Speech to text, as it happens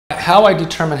how I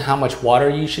determine how much water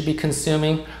you should be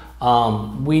consuming,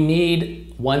 we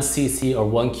need 1 cc or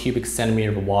 1 cubic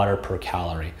centimeter of water per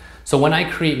calorie. So when I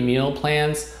create meal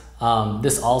plans,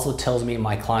 this also tells me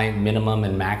my client minimum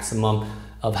and maximum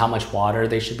of how much water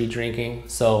they should be drinking.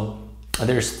 So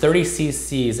there's 30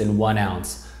 cc's in 1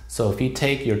 ounce. So if you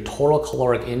take your total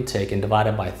caloric intake and divide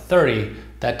it by 30,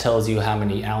 that tells you how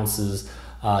many ounces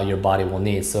your body will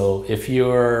need. So if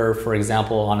you're, for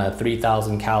example, on a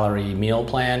 3,000 calorie meal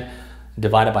plan,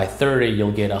 divided by 30,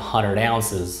 you'll get 100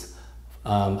 ounces.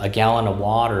 A gallon of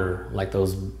water, like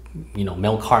those,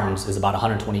 milk cartons, is about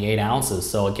 128 ounces.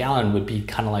 So a gallon would be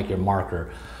kind of like your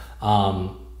marker.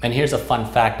 And here's a fun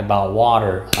fact about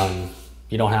water.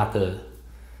 You don't have to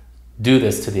do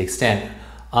this to the extent.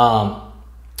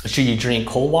 Should you drink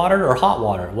cold water or hot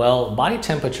water? Well, body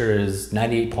temperature is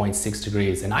 98.6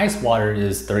 degrees and ice water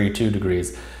is 32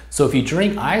 degrees. So if you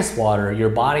drink ice water, your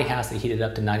body has to heat it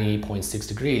up to 98.6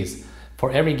 degrees. For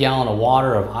every gallon of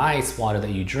water, of ice water that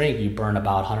you drink, you burn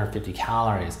about 150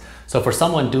 calories. So for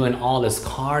someone doing all this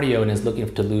cardio and is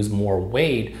looking to lose more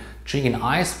weight, drinking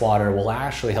ice water will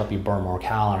actually help you burn more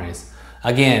calories.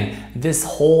 Again, this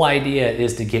whole idea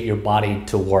is to get your body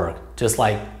to work, just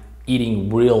like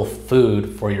eating real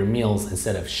food for your meals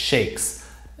instead of shakes,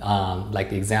 like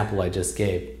the example I just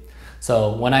gave.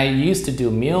 So when I used to do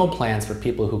meal plans for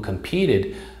people who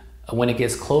competed, when it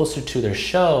gets closer to their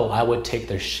show, I would take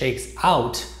their shakes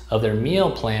out of their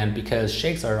meal plan because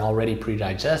shakes are already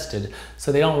pre-digested,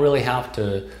 so they don't really have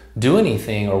to do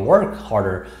anything or work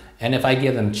harder. And if I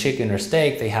give them chicken or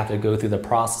steak, they have to go through the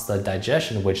process of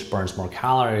digestion, which burns more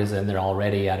calories, and they're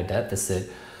already at a deficit.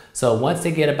 So once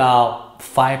they get about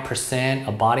 5%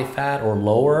 of body fat or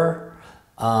lower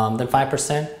than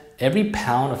 5%, every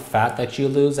pound of fat that you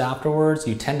lose afterwards,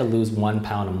 you tend to lose 1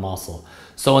 pound of muscle.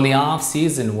 So in the off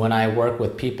season, when I work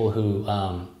with people who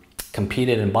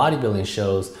competed in bodybuilding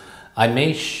shows, I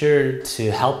make sure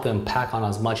to help them pack on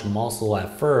as much muscle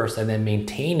at first and then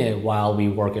maintain it while we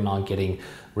working on getting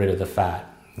rid of the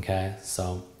fat. Okay,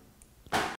 so